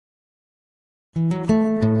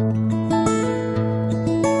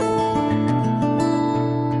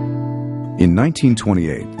In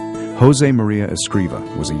 1928, Josémaria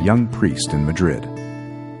Escriva was a young priest in Madrid.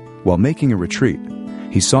 While making a retreat,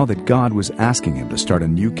 he saw that God was asking him to start a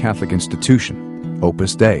new Catholic institution,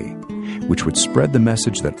 Opus Dei, which would spread the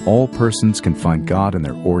message that all persons can find God in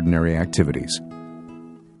their ordinary activities.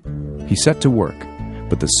 He set to work,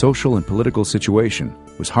 but the social and political situation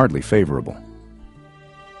was hardly favorable.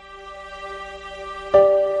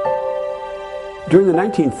 During the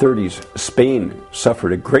 1930s, Spain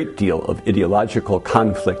suffered a great deal of ideological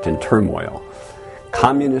conflict and turmoil.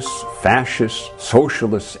 Communists, fascists,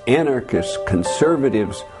 socialists, anarchists,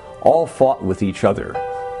 conservatives all fought with each other.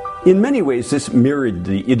 In many ways, this mirrored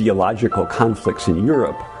the ideological conflicts in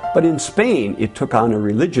Europe, but in Spain it took on a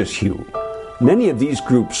religious hue. Many of these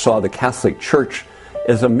groups saw the Catholic Church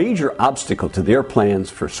as a major obstacle to their plans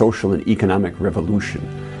for social and economic revolution,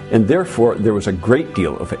 and therefore there was a great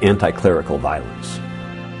deal of anti-clerical violence.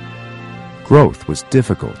 Growth was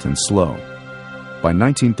difficult and slow. By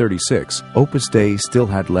 1936, Opus Dei still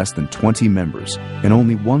had less than 20 members and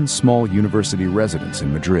only one small university residence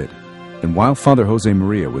in Madrid. And while Father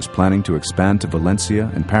Josémaria was planning to expand to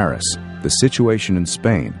Valencia and Paris, the situation in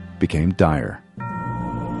Spain became dire.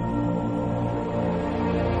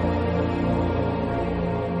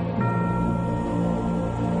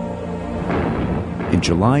 In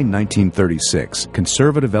July 1936,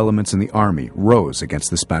 conservative elements in the army rose against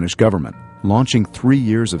the Spanish government, launching 3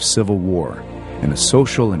 years of civil war and a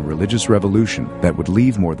social and religious revolution that would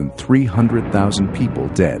leave more than 300,000 people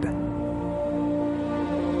dead.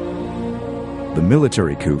 The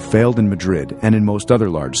military coup failed in Madrid and in most other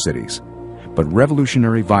large cities, but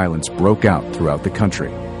revolutionary violence broke out throughout the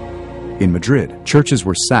country. In Madrid, churches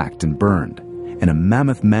were sacked and burned, and a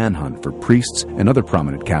mammoth manhunt for priests and other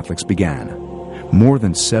prominent Catholics began. More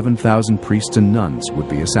than 7,000 priests and nuns would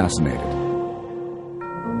be assassinated.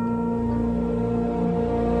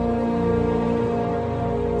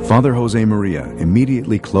 Father Josémaria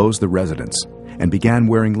immediately closed the residence and began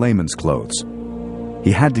wearing layman's clothes.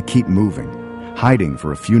 He had to keep moving, hiding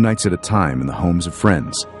for a few nights at a time in the homes of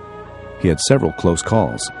friends. He had several close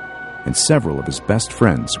calls, and several of his best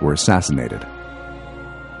friends were assassinated.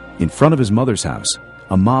 In front of his mother's house,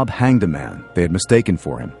 a mob hanged a man they had mistaken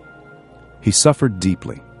for him. He suffered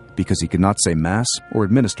deeply because he could not say Mass or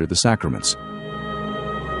administer the sacraments.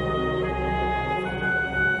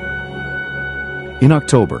 In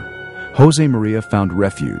October, Josémaria found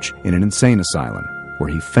refuge in an insane asylum where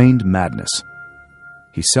he feigned madness.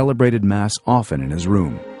 He celebrated Mass often in his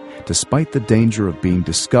room, despite the danger of being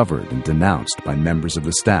discovered and denounced by members of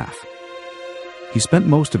the staff. He spent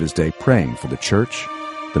most of his day praying for the Church,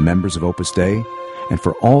 the members of Opus Dei, and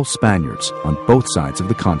for all Spaniards on both sides of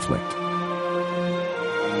the conflict.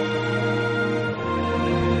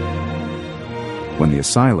 When the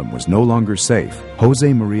asylum was no longer safe,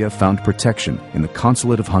 Josémaria found protection in the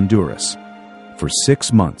consulate of Honduras. For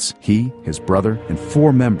 6 months, he, his brother, and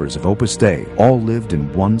 4 members of Opus Dei all lived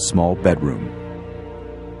in one small bedroom.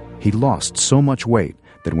 He lost so much weight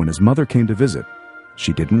that when his mother came to visit,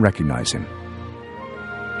 she didn't recognize him.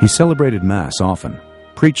 He celebrated Mass often,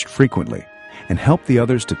 preached frequently, and helped the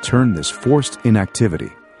others to turn this forced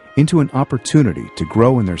inactivity into an opportunity to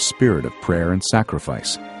grow in their spirit of prayer and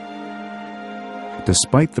sacrifice.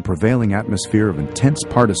 Despite the prevailing atmosphere of intense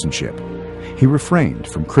partisanship, he refrained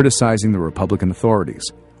from criticizing the Republican authorities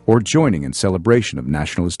or joining in celebration of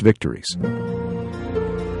nationalist victories.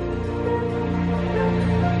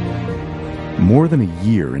 More than a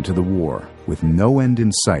year into the war, with no end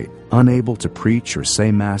in sight, unable to preach or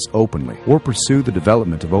say Mass openly or pursue the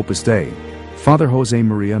development of Opus Dei, Father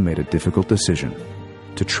Josémaria made a difficult decision: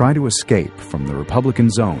 to try to escape from the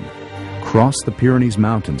Republican zone, cross the Pyrenees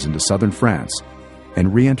Mountains into southern France,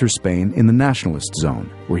 and re-enter Spain in the nationalist zone,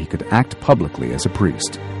 where he could act publicly as a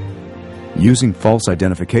priest. Using false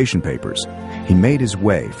identification papers, he made his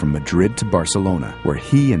way from Madrid to Barcelona, where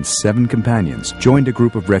he and 7 companions joined a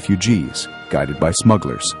group of refugees, guided by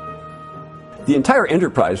smugglers. The entire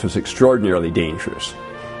enterprise was extraordinarily dangerous.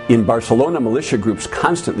 In Barcelona, militia groups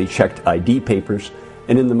constantly checked ID papers,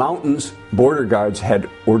 and in the mountains, border guards had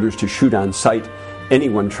orders to shoot on sight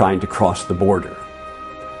anyone trying to cross the border.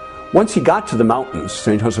 Once he got to the mountains,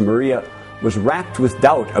 St. Josémaria was racked with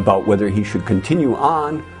doubt about whether he should continue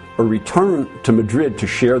on or return to Madrid to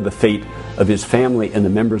share the fate of his family and the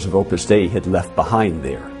members of Opus Dei he had left behind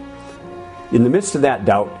there. In the midst of that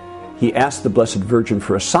doubt, he asked the Blessed Virgin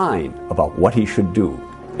for a sign about what he should do,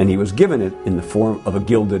 and he was given it in the form of a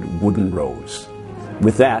gilded wooden rose.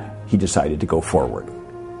 With that, he decided to go forward.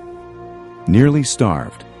 Nearly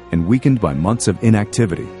starved and weakened by months of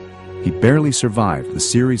inactivity, he barely survived the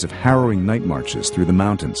series of harrowing night marches through the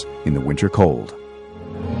mountains in the winter cold.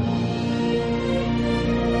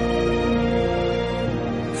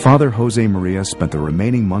 Father Josémaria spent the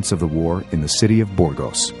remaining months of the war in the city of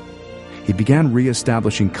Burgos. He began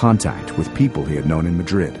re-establishing contact with people he had known in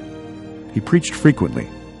Madrid. He preached frequently,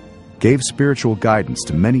 gave spiritual guidance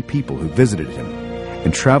to many people who visited him,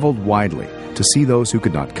 and traveled widely to see those who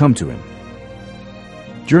could not come to him.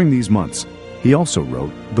 During these months, he also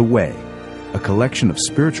wrote The Way, a collection of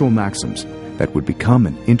spiritual maxims that would become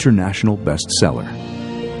an international bestseller.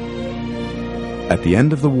 At the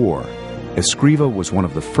end of the war, Escriva was one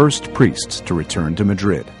of the first priests to return to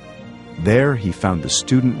Madrid. There he found the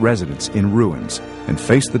student residence in ruins and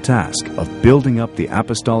faced the task of building up the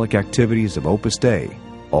apostolic activities of Opus Dei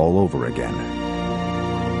all over again.